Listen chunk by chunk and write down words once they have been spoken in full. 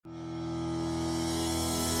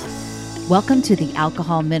Welcome to the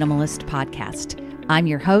Alcohol Minimalist Podcast. I'm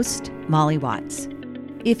your host, Molly Watts.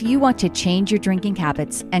 If you want to change your drinking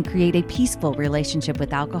habits and create a peaceful relationship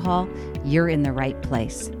with alcohol, you're in the right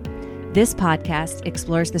place. This podcast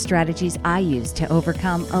explores the strategies I use to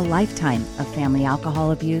overcome a lifetime of family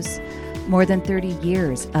alcohol abuse, more than 30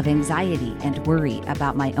 years of anxiety and worry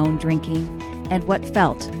about my own drinking, and what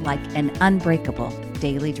felt like an unbreakable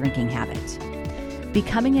daily drinking habit.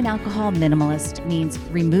 Becoming an alcohol minimalist means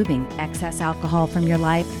removing excess alcohol from your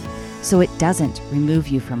life so it doesn't remove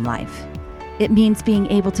you from life. It means being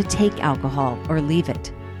able to take alcohol or leave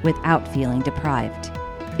it without feeling deprived.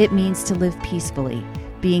 It means to live peacefully,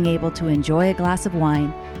 being able to enjoy a glass of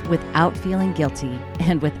wine without feeling guilty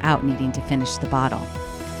and without needing to finish the bottle.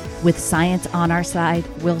 With science on our side,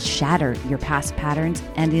 we'll shatter your past patterns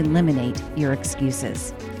and eliminate your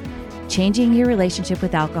excuses. Changing your relationship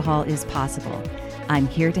with alcohol is possible. I'm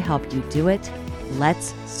here to help you do it.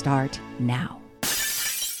 Let's start now.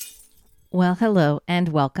 Well, hello and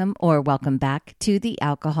welcome back to the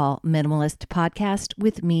Alcohol Minimalist Podcast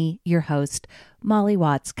with me, your host, Molly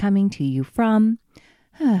Watts, coming to you from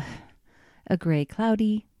a gray,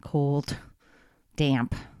 cloudy, cold,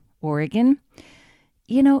 damp Oregon.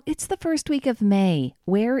 You know, it's the first week of May.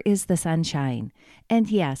 Where is the sunshine? And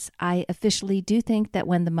yes, I officially do think that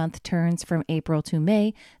when the month turns from April to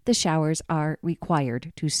May, the showers are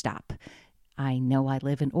required to stop. I know I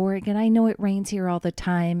live in Oregon. I know it rains here all the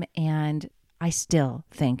time, and I still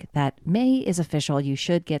think that May is official. You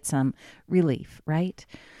should get some relief, right?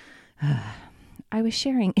 I was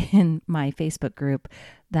sharing in my Facebook group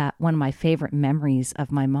that one of my favorite memories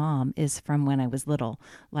of my mom is from when I was little,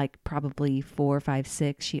 like probably 4, 5,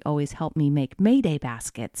 6. She always helped me make Mayday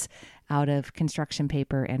baskets out of construction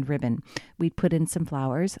paper and ribbon. We'd put in some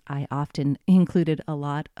flowers. I often included a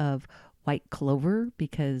lot of white clover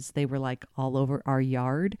because they were like all over our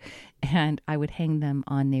yard, and I would hang them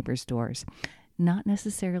on neighbors' doors. Not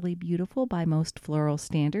necessarily beautiful by most floral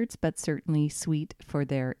standards, but certainly sweet for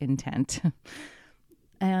their intent.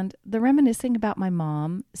 And the reminiscing about my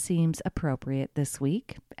mom seems appropriate this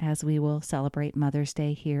week as we will celebrate Mother's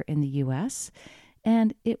Day here in the U.S.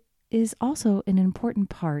 And it is also an important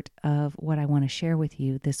part of what I want to share with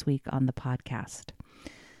you this week on the podcast.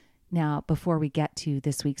 Now, before we get to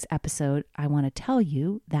this week's episode, I want to tell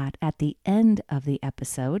you that at the end of the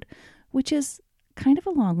episode, which is kind of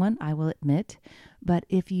a long one, I will admit, but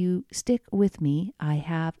if you stick with me, I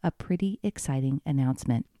have a pretty exciting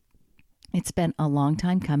announcement. It's been a long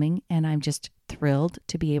time coming, and I'm just thrilled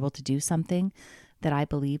to be able to do something that I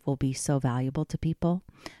believe will be so valuable to people.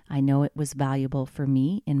 I know it was valuable for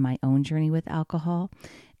me in my own journey with alcohol,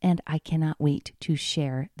 and I cannot wait to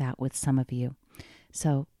share that with some of you.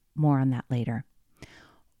 So more on that later.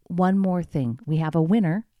 One more thing. We have a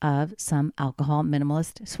winner of some alcohol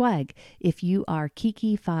minimalist swag. If you are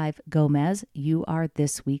Kiki5 Gomez, you are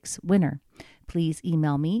this week's winner. Please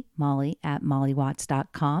email me,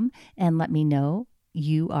 molly@mollywatts.com, and let me know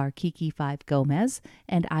you are Kiki5 Gomez,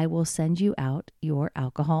 and I will send you out your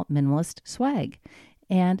alcohol minimalist swag.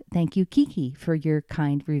 And thank you, Kiki, for your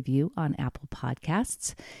kind review on Apple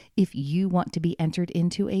Podcasts. If you want to be entered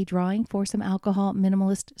into a drawing for some alcohol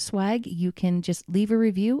minimalist swag, you can just leave a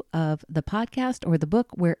review of the podcast or the book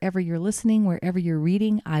wherever you're listening, wherever you're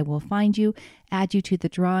reading. I will find you, add you to the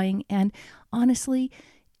drawing. And honestly,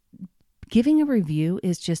 giving a review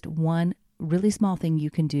is just one really small thing you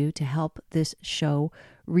can do to help this show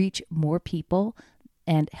reach more people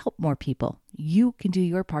and help more people. You can do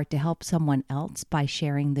your part to help someone else by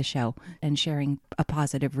sharing the show and sharing a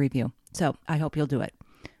positive review. So I hope you'll do it.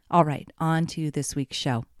 All right, on to this week's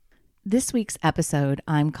show. This week's episode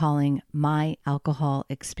I'm calling My Alcohol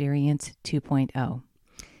Experience 2.0.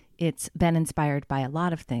 It's been inspired by a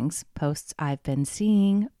lot of things: posts I've been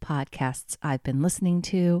seeing, podcasts I've been listening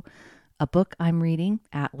to, a book I'm reading,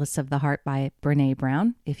 Atlas of the Heart by Brené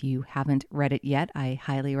Brown. If you haven't read it yet, I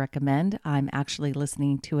highly recommend. I'm actually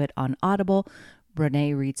listening to it on Audible.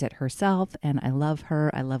 Brené reads it herself, and I love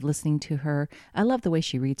her. I love listening to her. I love the way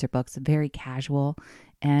she reads her books, very casual.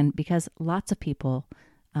 And because lots of people,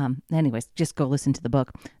 anyways, just go listen to the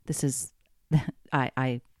book. This is,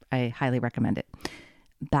 I highly recommend it.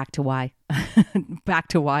 Back to why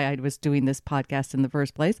I was doing this podcast in the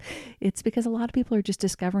first place. It's because a lot of people are just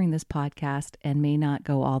discovering this podcast and may not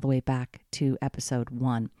go all the way back to episode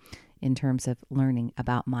 1 in terms of learning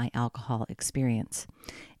about my alcohol experience.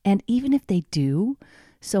 And even if they do,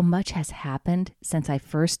 so much has happened since I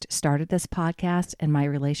first started this podcast, and my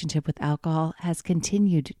relationship with alcohol has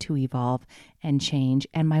continued to evolve and change,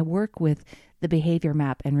 and my work with the behavior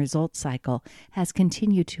map and results cycle has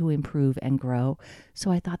continued to improve and grow.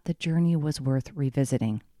 So I thought the journey was worth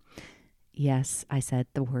revisiting. Yes, I said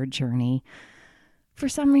the word journey. For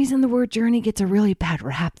some reason, the word journey gets a really bad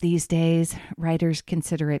rap these days. Writers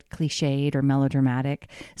consider it cliched or melodramatic,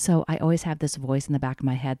 so I always have this voice in the back of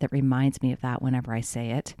my head that reminds me of that whenever I say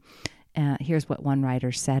it. Here's what one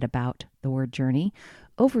writer said about the word journey.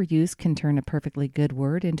 Overuse can turn a perfectly good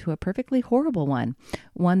word into a perfectly horrible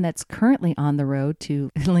one that's currently on the road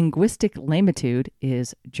to linguistic lamitude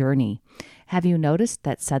is journey. Have you noticed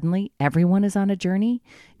that suddenly everyone is on a journey?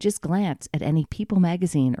 Just glance at any People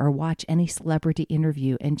magazine or watch any celebrity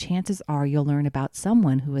interview, and chances are you'll learn about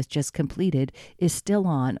someone who has just completed, is still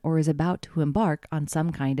on, or is about to embark on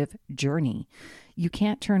some kind of journey. You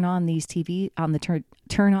can't turn on the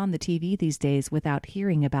TV these days without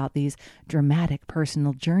hearing about these dramatic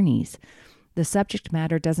personal journeys. The subject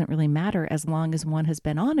matter doesn't really matter as long as one has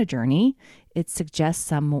been on a journey. It suggests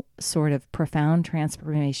some sort of profound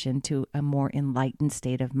transformation to a more enlightened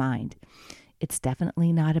state of mind. It's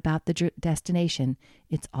definitely not about the destination.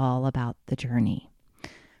 It's all about the journey.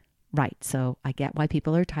 Right, so I get why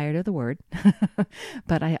people are tired of the word,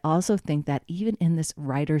 but I also think that even in this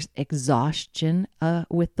writer's exhaustion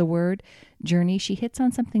with the word journey, she hits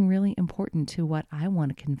on something really important to what I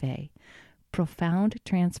want to convey. Profound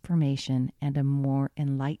transformation and a more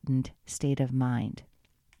enlightened state of mind.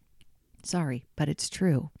 Sorry, but it's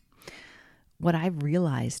true. What I've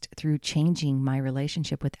realized through changing my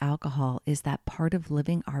relationship with alcohol is that part of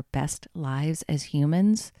living our best lives as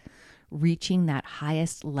humans, reaching that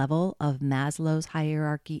highest level of Maslow's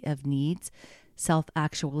hierarchy of needs,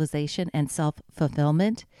 self-actualization and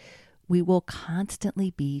self-fulfillment, we will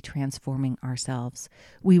constantly be transforming ourselves.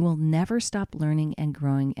 We will never stop learning and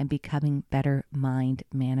growing and becoming better mind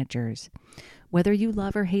managers. Whether you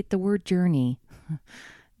love or hate the word journey,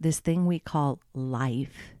 this thing we call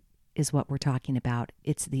life is what we're talking about.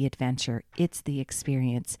 It's the adventure. It's the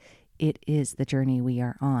experience. It is the journey we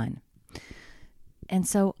are on. And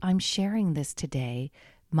so I'm sharing this today,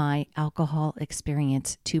 my Alcohol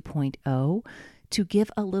Experience 2.0, to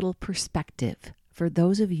give a little perspective for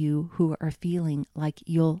those of you who are feeling like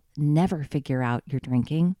you'll never figure out your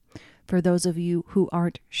drinking, for those of you who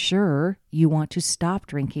aren't sure you want to stop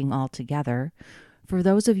drinking altogether, for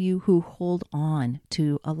those of you who hold on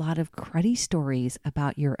to a lot of cruddy stories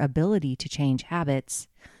about your ability to change habits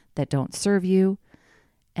that don't serve you,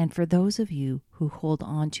 and for those of you who hold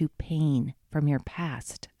on to pain from your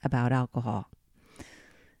past about alcohol.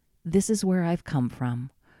 This is where I've come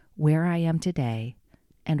from, where I am today,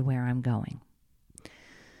 and where I'm going.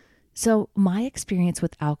 So my experience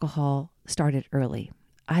with alcohol started early.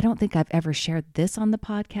 I don't think I've ever shared this on the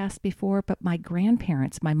podcast before, but my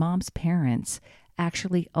grandparents, my mom's parents,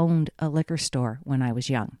 actually owned a liquor store when I was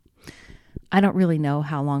young. I don't really know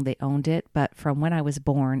how long they owned it, but from when I was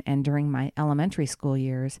born and during my elementary school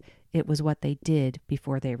years, it was what they did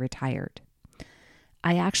before they retired.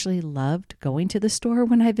 I actually loved going to the store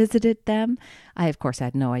when I visited them. I, of course,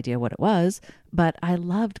 had no idea what it was, but I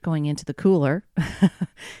loved going into the cooler.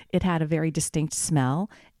 It had a very distinct smell,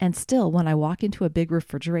 and still, when I walk into a big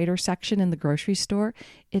refrigerator section in the grocery store,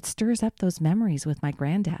 it stirs up those memories with my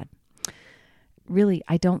granddad. Really,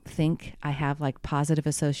 I don't think I have positive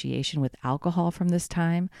association with alcohol from this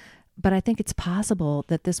time, but I think it's possible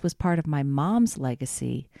that this was part of my mom's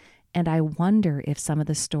legacy. And I wonder if some of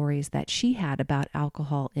the stories that she had about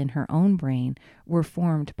alcohol in her own brain were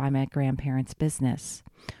formed by my grandparents' business,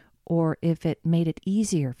 or if it made it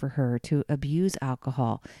easier for her to abuse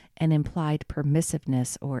alcohol and implied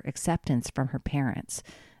permissiveness or acceptance from her parents.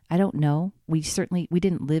 I don't know. We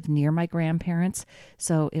didn't live near my grandparents,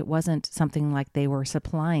 so it wasn't something like they were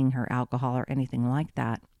supplying her alcohol or anything like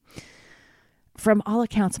that. From all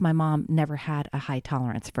accounts, my mom never had a high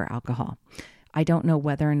tolerance for alcohol. I don't know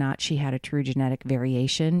whether or not she had a true genetic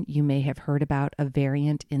variation. You may have heard about a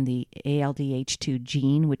variant in the ALDH2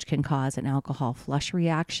 gene, which can cause an alcohol flush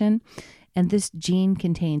reaction. And this gene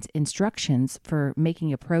contains instructions for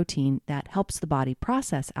making a protein that helps the body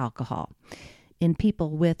process alcohol. In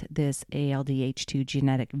people with this ALDH2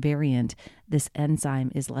 genetic variant, this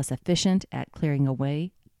enzyme is less efficient at clearing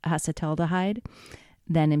away acetaldehyde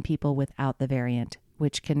than in people without the variant,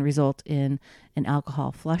 which can result in an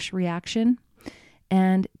alcohol flush reaction.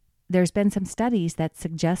 And there's been some studies that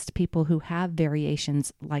suggest people who have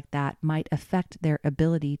variations like that might affect their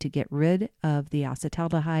ability to get rid of the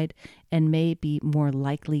acetaldehyde and may be more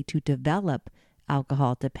likely to develop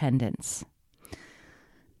alcohol dependence.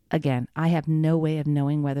 Again, I have no way of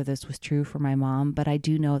knowing whether this was true for my mom, but I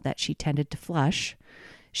do know that she tended to flush.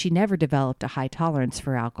 She never developed a high tolerance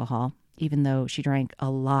for alcohol, even though she drank a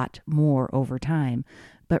lot more over time.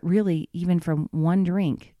 But really, even from one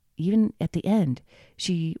drink, even at the end,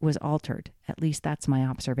 she was altered. At least that's my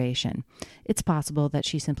observation. It's possible that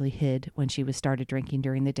she simply hid when she was started drinking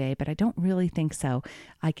during the day, but I don't really think so.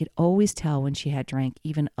 I could always tell when she had drank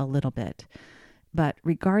even a little bit. But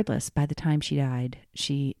regardless, by the time she died,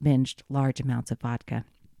 she binged large amounts of vodka.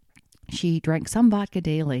 She drank some vodka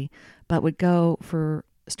daily, but would go for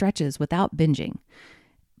stretches without binging.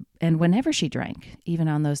 And whenever she drank, even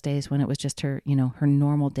on those days when it was just her, her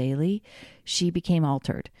normal daily, she became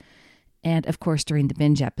altered. And of course, during the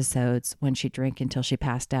binge episodes, when she drank until she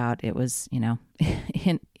passed out, it was,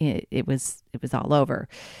 it was all over.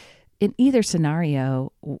 In either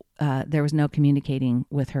scenario, there was no communicating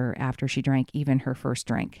with her after she drank even her first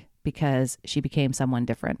drink, because she became someone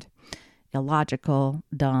different. Illogical,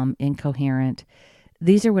 dumb, incoherent.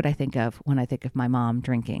 These are what I think of when I think of my mom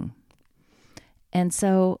drinking. And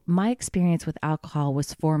so my experience with alcohol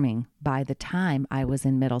was forming by the time I was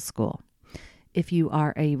in middle school. If you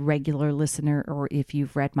are a regular listener or if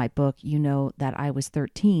you've read my book, you know that I was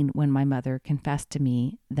 13 when my mother confessed to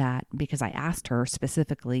me that, because I asked her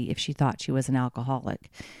specifically if she thought she was an alcoholic,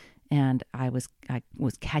 and I was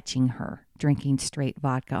catching her drinking straight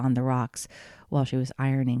vodka on the rocks while she was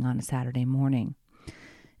ironing on a Saturday morning.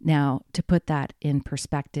 Now, to put that in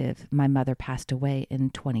perspective, my mother passed away in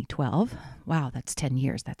 2012. Wow, that's 10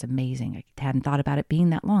 years. That's amazing. I hadn't thought about it being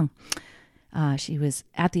that long. She was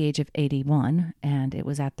at the age of 81, and it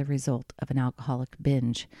was at the result of an alcoholic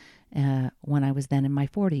binge when I was then in my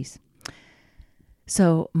 40s.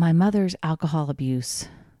 So my mother's alcohol abuse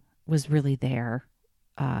was really there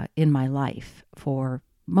in my life for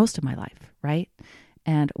most of my life, right?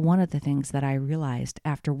 And one of the things that I realized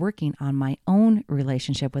after working on my own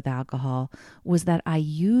relationship with alcohol was that I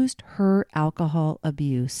used her alcohol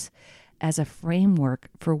abuse as a framework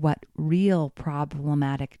for what real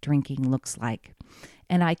problematic drinking looks like.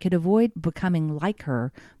 And I could avoid becoming like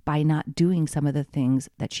her by not doing some of the things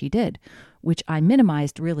that she did, which I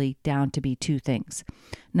minimized really down to be two things.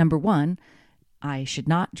 Number one, I should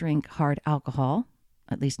not drink hard alcohol,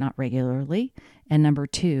 at least not regularly. And number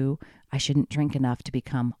two, I shouldn't drink enough to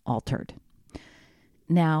become altered.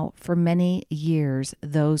 Now, for many years,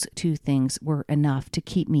 those two things were enough to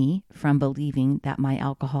keep me from believing that my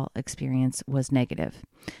alcohol experience was negative.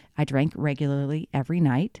 I drank regularly every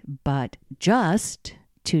night, but just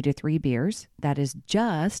 2 to 3 beers. That is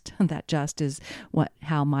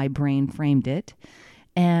how my brain framed it.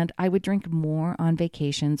 And I would drink more on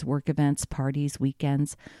vacations, work events, parties,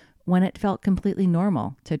 weekends, when it felt completely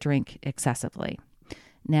normal to drink excessively.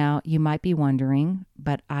 Now, you might be wondering,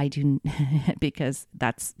 but I do, because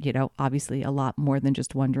that's, obviously a lot more than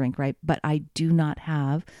just one drink, right? But I do not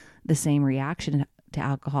have the same reaction to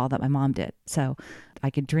alcohol that my mom did. So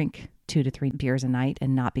I could drink 2 to 3 beers a night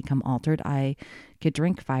and not become altered. I could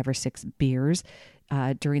drink 5 or 6 beers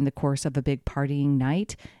during the course of a big partying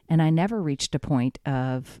night. And I never reached a point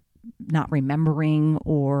of not remembering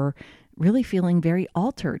or really feeling very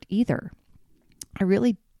altered either. I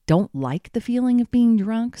really don't like the feeling of being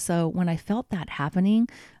drunk. So when I felt that happening,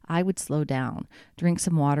 I would slow down, drink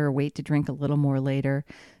some water, wait to drink a little more later.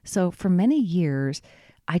 So for many years,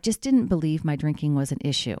 I just didn't believe my drinking was an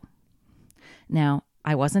issue. Now,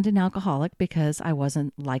 I wasn't an alcoholic because I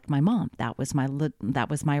wasn't like my mom. That was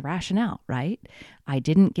my rationale, right? I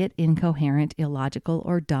didn't get incoherent, illogical,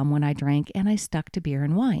 or dumb when I drank, and I stuck to beer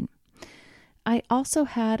and wine. I also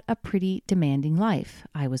had a pretty demanding life.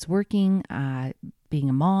 I was working, being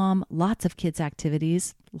a mom, lots of kids'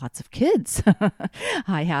 activities, lots of kids.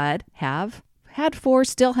 I have had 4,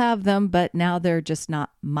 still have them, but now they're just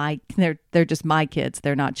not they're just my kids.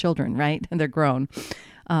 They're not children, right? And they're grown.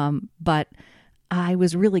 But I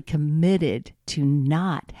was really committed to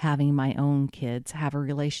not having my own kids have a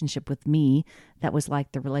relationship with me that was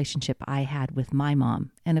like the relationship I had with my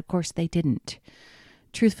mom. And of course they didn't.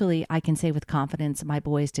 Truthfully, I can say with confidence, my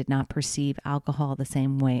boys did not perceive alcohol the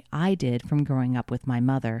same way I did from growing up with my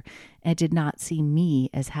mother, and did not see me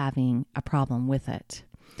as having a problem with it.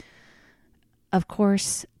 Of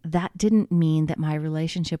course, that didn't mean that my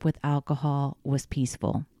relationship with alcohol was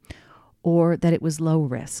peaceful, or that it was low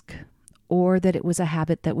risk, or that it was a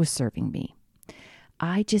habit that was serving me.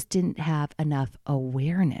 I just didn't have enough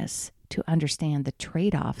awareness to understand the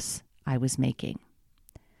trade-offs I was making.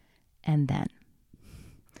 And then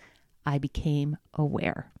I became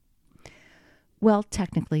aware. Well,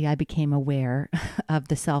 technically, I became aware of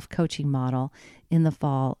the self-coaching model in the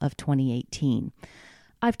fall of 2018.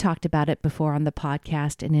 I've talked about it before on the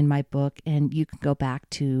podcast and in my book, and you can go back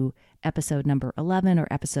to episode number 11 or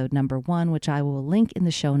episode number 1, which I will link in the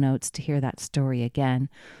show notes to hear that story again.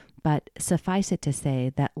 But suffice it to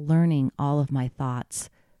say that learning all of my thoughts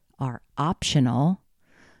are optional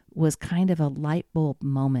was kind of a light bulb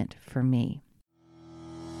moment for me.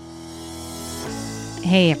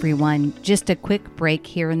 Hey everyone, just a quick break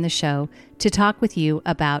here in the show to talk with you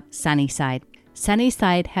about Sunnyside.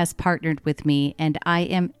 Sunnyside has partnered with me, and I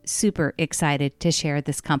am super excited to share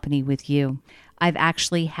this company with you. I've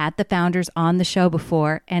actually had the founders on the show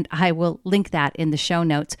before, and I will link that in the show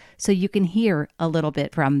notes so you can hear a little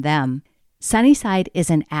bit from them. Sunnyside is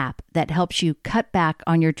an app that helps you cut back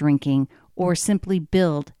on your drinking or simply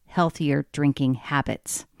build healthier drinking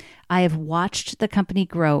habits. I have watched the company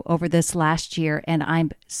grow over this last year, and I'm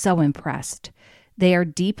so impressed. They are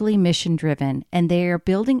deeply mission-driven, and they are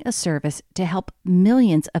building a service to help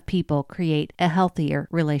millions of people create a healthier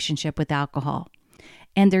relationship with alcohol.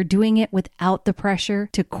 And they're doing it without the pressure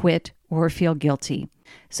to quit or feel guilty.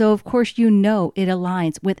 So, of course, you know it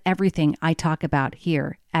aligns with everything I talk about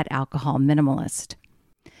here at Alcohol Minimalist.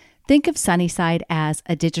 Think of Sunnyside as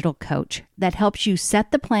a digital coach that helps you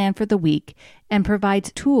set the plan for the week and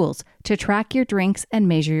provides tools to track your drinks and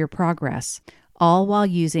measure your progress, all while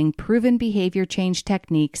using proven behavior change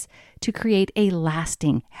techniques to create a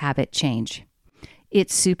lasting habit change.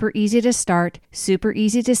 It's super easy to start, super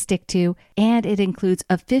easy to stick to, and it includes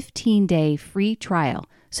a 15-day free trial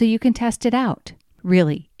so you can test it out.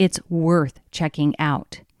 Really, it's worth checking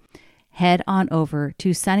out. Head on over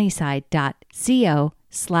to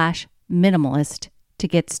sunnyside.co/minimalist to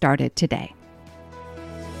get started today.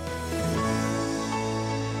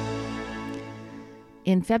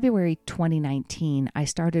 In February 2019, I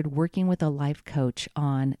started working with a life coach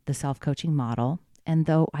on the self-coaching model, and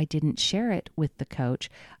though I didn't share it with the coach,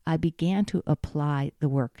 I began to apply the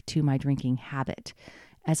work to my drinking habit,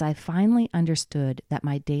 as I finally understood that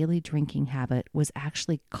my daily drinking habit was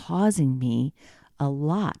actually causing me a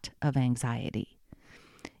lot of anxiety.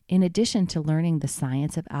 In addition to learning the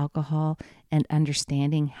science of alcohol and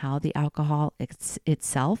understanding how the alcohol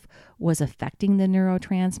itself was affecting the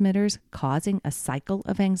neurotransmitters, causing a cycle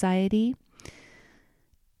of anxiety,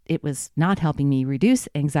 it was not helping me reduce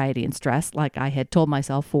anxiety and stress like I had told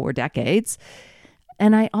myself for decades.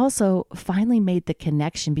 And I also finally made the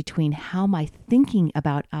connection between how my thinking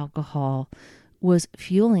about alcohol was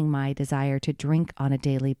fueling my desire to drink on a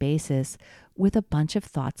daily basis with a bunch of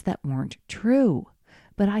thoughts that weren't true,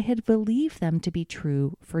 but I had believed them to be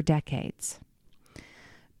true for decades.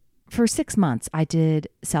 For 6 months, I did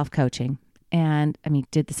self-coaching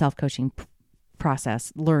did the self-coaching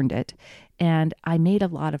process, learned it, and I made a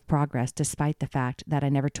lot of progress despite the fact that I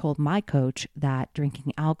never told my coach that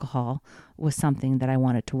drinking alcohol was something that I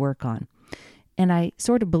wanted to work on. And I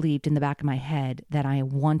sort of believed in the back of my head that I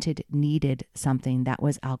needed something that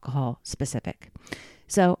was alcohol specific.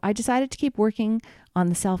 So I decided to keep working on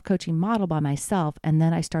the self-coaching model by myself, and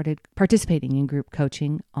then I started participating in group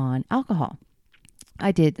coaching on alcohol.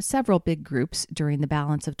 I did several big groups during the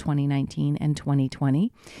balance of 2019 and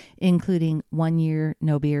 2020, including 1 year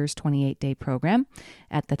No Beers 28-day program.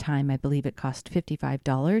 At the time, I believe it cost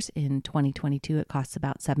 $55. In 2022, it costs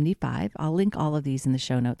about $75. I'll link all of these in the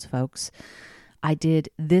show notes, folks. I did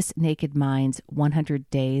This Naked Mind's 100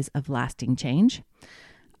 Days of Lasting Change.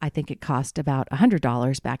 I think it cost about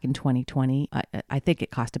 $100 back in 2020. I think it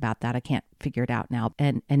cost about that. I can't figure it out now.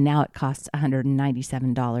 And now it costs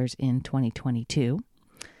 $197 in 2022.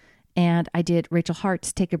 And I did Rachel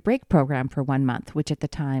Hart's Take a Break program for 1 month, which at the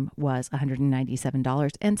time was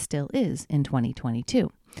 $197 and still is in 2022.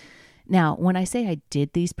 Now, when I say I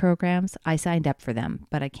did these programs, I signed up for them,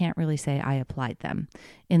 but I can't really say I applied them.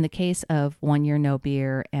 In the case of 1 Year No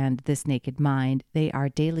Beer and This Naked Mind, they are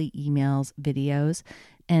daily emails, videos,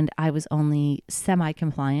 and I was only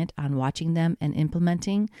semi-compliant on watching them and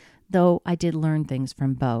implementing, though I did learn things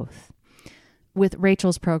from both. With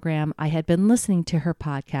Rachel's program, I had been listening to her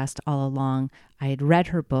podcast all along. I had read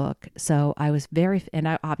her book, so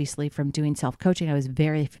obviously from doing self-coaching, I was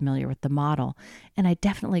very familiar with the model, and I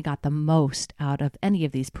definitely got the most out of any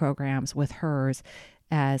of these programs with hers,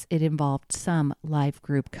 as it involved some live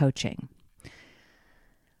group coaching.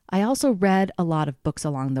 I also read a lot of books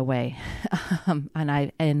along the way, and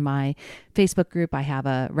in my Facebook group, I have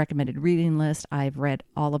a recommended reading list. I've read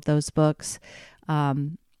all of those books.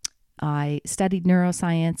 I studied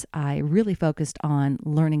neuroscience. I really focused on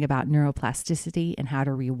learning about neuroplasticity and how to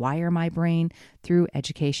rewire my brain through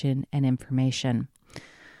education and information.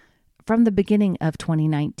 From the beginning of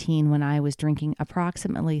 2019, when I was drinking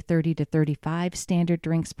approximately 30 to 35 standard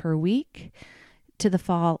drinks per week, to the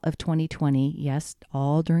fall of 2020, yes,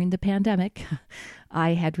 all during the pandemic,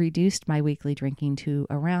 I had reduced my weekly drinking to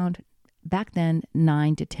around, back then,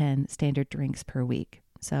 9 to 10 standard drinks per week.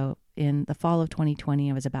 So in the fall of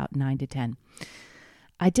 2020, I was about 9 to 10.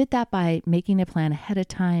 I did that by making a plan ahead of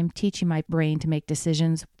time, teaching my brain to make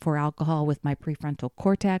decisions for alcohol with my prefrontal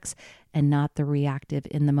cortex and not the reactive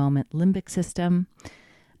in the moment limbic system.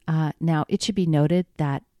 Now, it should be noted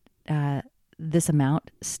that this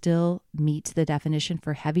amount still meets the definition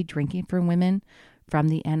for heavy drinking for women from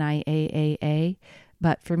the NIAAA,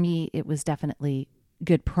 but for me, it was definitely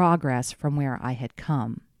good progress from where I had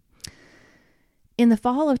come. In the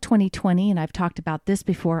fall of 2020, and I've talked about this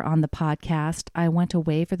before on the podcast, I went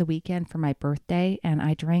away for the weekend for my birthday, and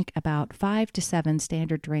I drank about 5 to 7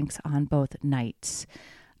 standard drinks on both nights.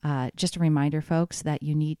 Just a reminder, folks, that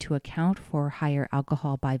you need to account for higher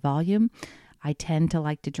alcohol by volume. I tend to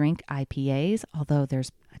like to drink IPAs, although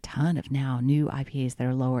there's a ton of now new IPAs that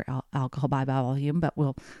are lower alcohol by volume, but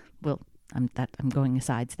I'm going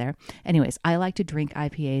asides there. Anyways, I like to drink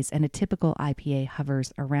IPAs, and a typical IPA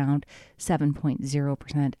hovers around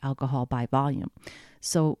 7.0% alcohol by volume.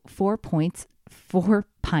 So 4 pints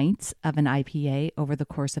of an IPA over the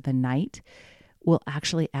course of a night will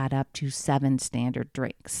actually add up to 7 standard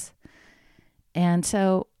drinks. And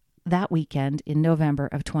so that weekend in November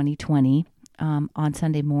of 2020, on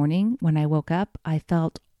Sunday morning when I woke up, I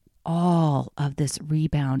felt all of this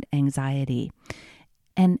rebound anxiety.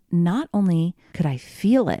 And not only could I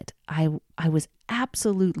feel it, I was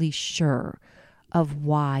absolutely sure of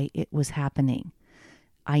why it was happening.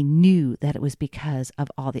 I knew that it was because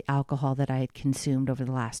of all the alcohol that I had consumed over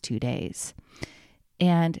the last 2 days.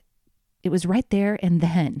 And it was right there and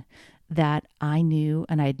then that I knew,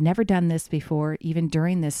 and I had never done this before, even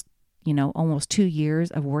during this, almost 2 years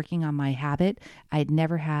of working on my habit, I had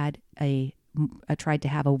never had tried to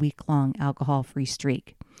have a week-long alcohol-free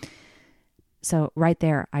streak. So right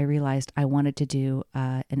there, I realized I wanted to do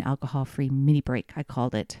an alcohol-free mini break, I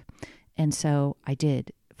called it. And so I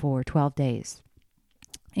did for 12 days.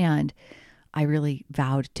 And I really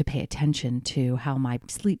vowed to pay attention to how my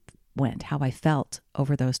sleep went, how I felt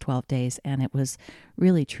over those 12 days. And it was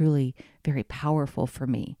really, truly very powerful for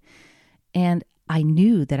me. And I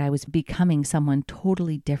knew that I was becoming someone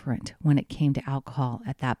totally different when it came to alcohol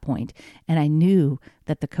at that point. And I knew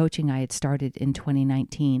that the coaching I had started in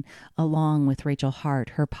 2019, along with Rachel Hart,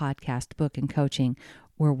 her podcast, book, and coaching,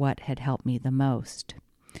 were what had helped me the most.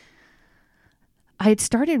 I had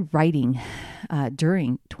started writing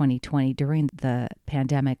during 2020, during the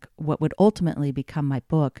pandemic, what would ultimately become my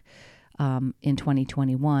book in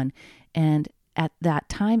 2021. And at that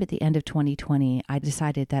time, at the end of 2020, I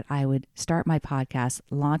decided that I would start my podcast,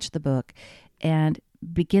 launch the book, and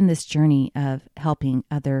begin this journey of helping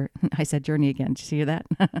I said journey again, did you hear that?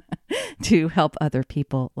 To help other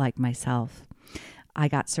people like myself. I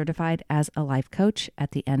got certified as a life coach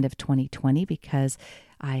at the end of 2020 because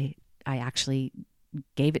I actually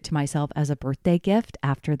gave it to myself as a birthday gift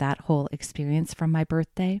after that whole experience from my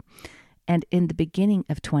birthday. And in the beginning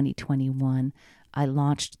of 2021, I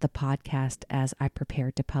launched the podcast as I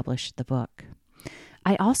prepared to publish the book.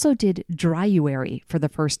 I also did Dryuary for the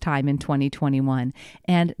first time in 2021,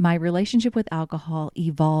 and my relationship with alcohol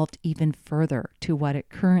evolved even further to what it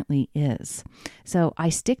currently is. So I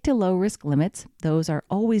stick to low risk limits. Those are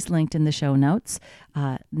always linked in the show notes.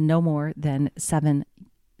 No more than 7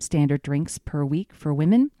 standard drinks per week for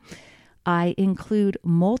women. I include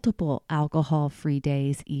multiple alcohol-free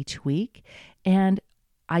days each week, and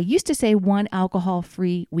I used to say 1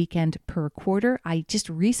 alcohol-free weekend per quarter. I just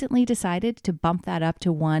recently decided to bump that up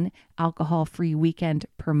to 1 alcohol-free weekend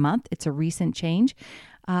per month. It's a recent change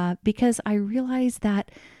because I realized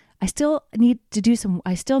that I still needed to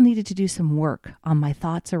do some work on my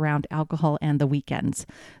thoughts around alcohol and the weekends.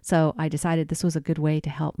 So I decided this was a good way to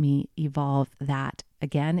help me evolve that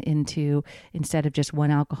again into, instead of just 1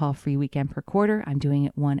 alcohol-free weekend per quarter, I'm doing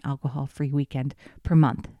it 1 alcohol-free weekend per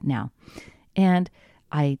month now. And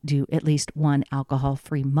I do at least 1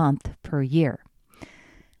 alcohol-free month per year.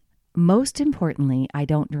 Most importantly, I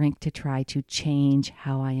don't drink to try to change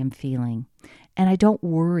how I am feeling. And I don't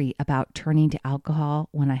worry about turning to alcohol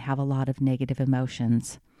when I have a lot of negative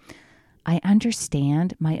emotions. I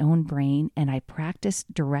understand my own brain, and I practice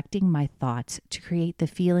directing my thoughts to create the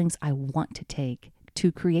feelings I want to take,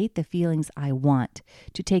 to create the feelings I want,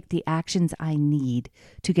 to take the actions I need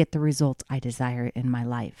to get the results I desire in my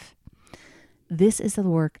life. This is the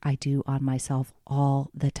work I do on myself all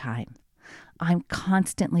the time. I'm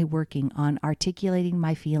constantly working on articulating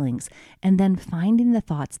my feelings and then finding the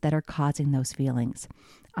thoughts that are causing those feelings.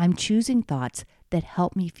 I'm choosing thoughts that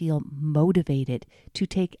help me feel motivated to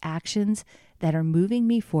take actions that are moving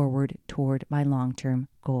me forward toward my long-term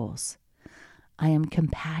goals. I am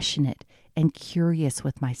compassionate and curious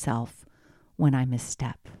with myself when I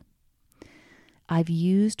misstep. I've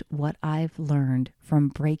used what I've learned from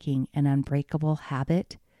breaking an unbreakable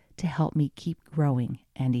habit to help me keep growing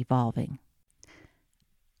and evolving.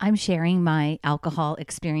 I'm sharing my alcohol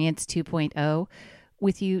experience 2.0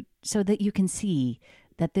 with you so that you can see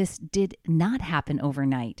that this did not happen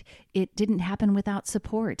overnight. It didn't happen without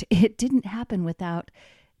support. It didn't happen without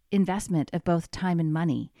investment of both time and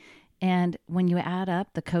money. And when you add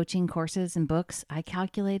up the coaching courses and books, I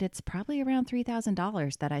calculate it's probably around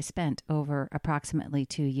 $3,000 that I spent over approximately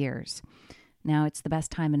 2 years. Now, it's the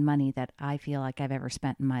best time and money that I feel like I've ever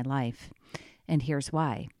spent in my life. And here's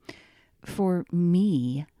why. For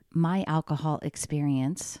me, my alcohol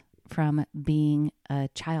experience, from being a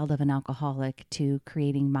child of an alcoholic to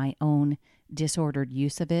creating my own disordered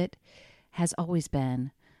use of it, has always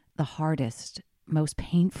been the hardest, most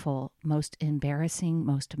painful, most embarrassing,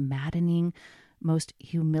 most maddening, most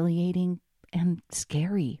humiliating, and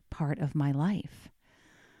scary part of my life.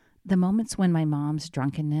 The moments when my mom's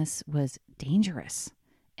drunkenness was dangerous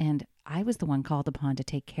and I was the one called upon to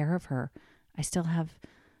take care of her, I still have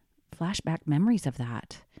flashback memories of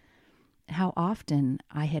that. How often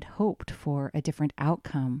I had hoped for a different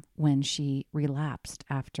outcome when she relapsed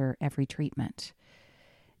after every treatment.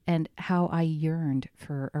 And how I yearned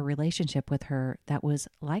for a relationship with her that was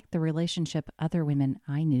like the relationship other women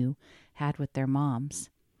I knew had with their moms.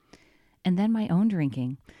 And then my own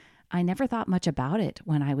drinking. I never thought much about it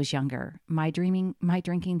when I was younger. My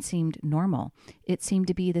drinking seemed normal. It seemed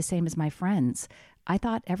to be the same as my friends. I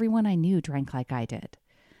thought everyone I knew drank like I did.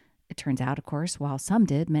 It turns out, of course, while some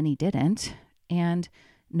did, many didn't. And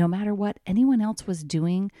no matter what anyone else was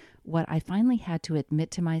doing, what I finally had to admit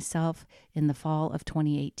to myself in the fall of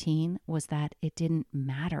 2018 was that it didn't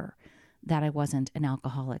matter that I wasn't an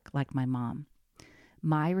alcoholic like my mom.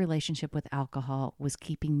 My relationship with alcohol was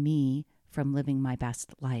keeping me from living my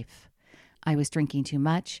best life. I was drinking too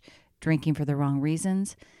much, drinking for the wrong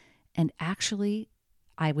reasons, and actually,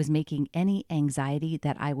 I was making any anxiety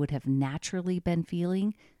that I would have naturally been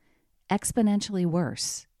feeling exponentially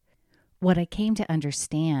worse. What I came to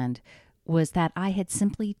understand was that I had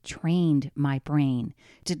simply trained my brain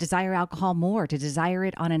to desire alcohol more, to desire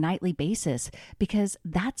it on a nightly basis, because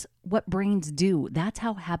that's what brains do. That's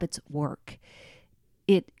how habits work.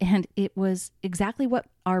 It was exactly what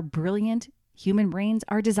our brilliant human brains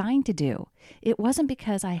are designed to do. It wasn't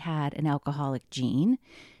because I had an alcoholic gene.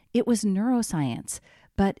 It was neuroscience,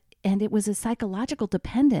 and it was a psychological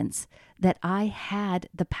dependence that I had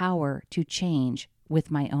the power to change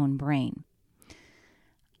with my own brain.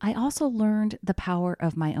 I also learned the power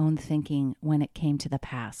of my own thinking when it came to the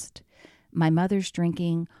past. My mother's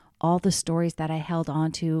drinking, all the stories that I held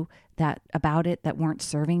on to about it that weren't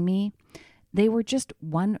serving me, they were just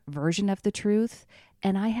one version of the truth,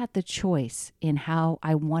 and I had the choice in how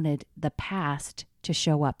I wanted the past to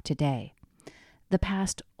show up today. The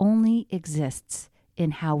past only exists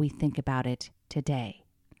in how we think about it today.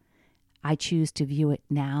 I choose to view it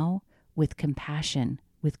now with compassion,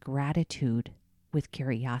 with gratitude, with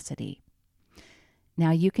curiosity.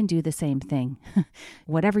 Now you can do the same thing.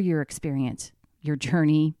 Whatever your experience, your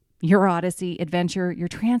journey, your odyssey, adventure, your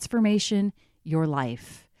transformation, your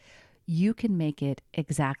life, you can make it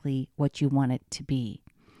exactly what you want it to be.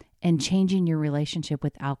 And changing your relationship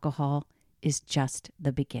with alcohol is just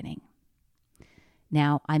the beginning.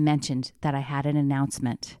 Now, I mentioned that I had an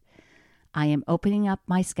announcement. I am opening up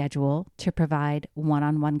my schedule to provide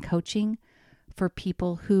one-on-one coaching for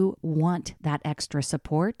people who want that extra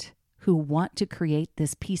support, who want to create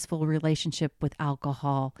this peaceful relationship with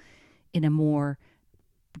alcohol in a more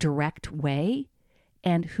direct way,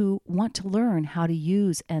 and who want to learn how to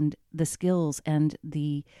use and the skills and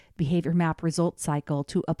the behavior map result cycle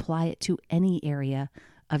to apply it to any area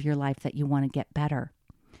of your life that you want to get better.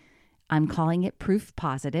 I'm calling it Proof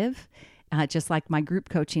Positive, just like my group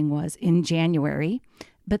coaching was in January,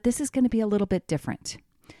 but this is going to be a little bit different.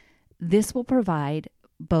 This will provide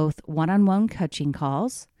both one-on-one coaching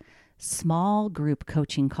calls, small group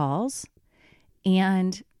coaching calls,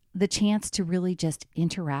 and the chance to really just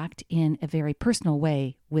interact in a very personal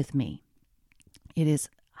way with me. It is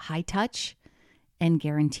high touch and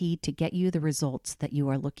guaranteed to get you the results that you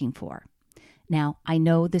are looking for. Now, I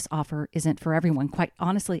know this offer isn't for everyone. Quite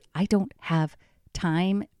honestly, I don't have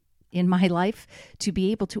time in my life to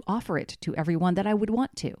be able to offer it to everyone that I would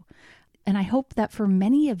want to. And I hope that for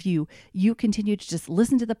many of you, you continue to just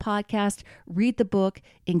listen to the podcast, read the book,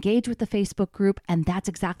 engage with the Facebook group, and that's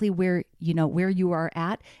exactly where you are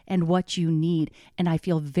at and what you need. And I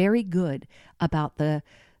feel very good about the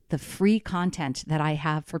free content that I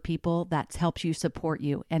have for people that helps you support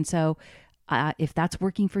you. And so if that's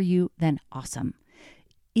working for you, then awesome.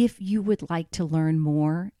 If you would like to learn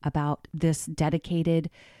more about this dedicated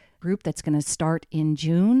group that's going to start in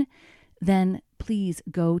June, then please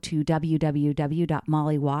go to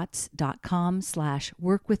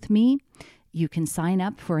www.mollywatts.com/workwithme. You can sign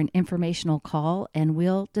up for an informational call and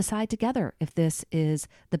we'll decide together if this is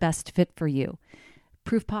the best fit for you.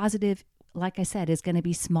 Proof Positive, like I said, is going to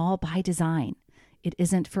be small by design. It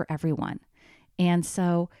isn't for everyone. And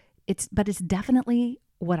so it's definitely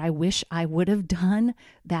what I wish I would have done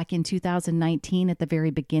back in 2019 at the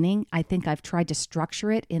very beginning. I think I've tried to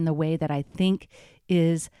structure it in the way that I think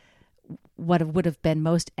is what would have been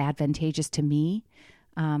most advantageous to me.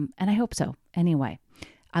 And I hope so. Anyway,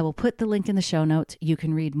 I will put the link in the show notes. You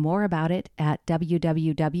can read more about it at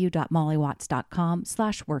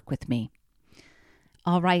www.mollywatts.com/workwithme.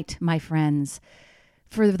 All right, my friends.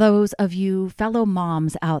 For those of you fellow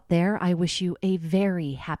moms out there, I wish you a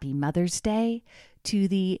very happy Mother's Day. To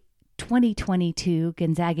the 2022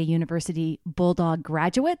 Gonzaga University Bulldog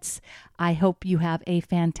graduates, I hope you have a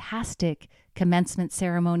fantastic commencement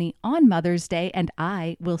ceremony on Mother's Day, and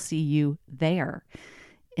I will see you there.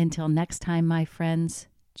 Until next time, my friends,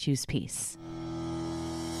 choose peace.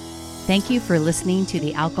 Thank you for listening to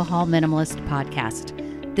the Alcohol Minimalist Podcast.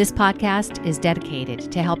 This podcast is dedicated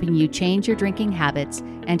to helping you change your drinking habits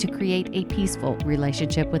and to create a peaceful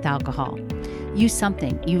relationship with alcohol. Use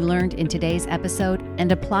something you learned in today's episode and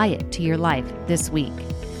apply it to your life this week.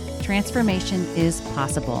 Transformation is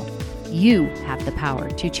possible. You have the power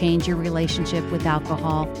to change your relationship with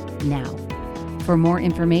alcohol now. For more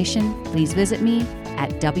information, please visit me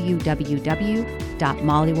at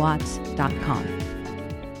www.mollywatts.com.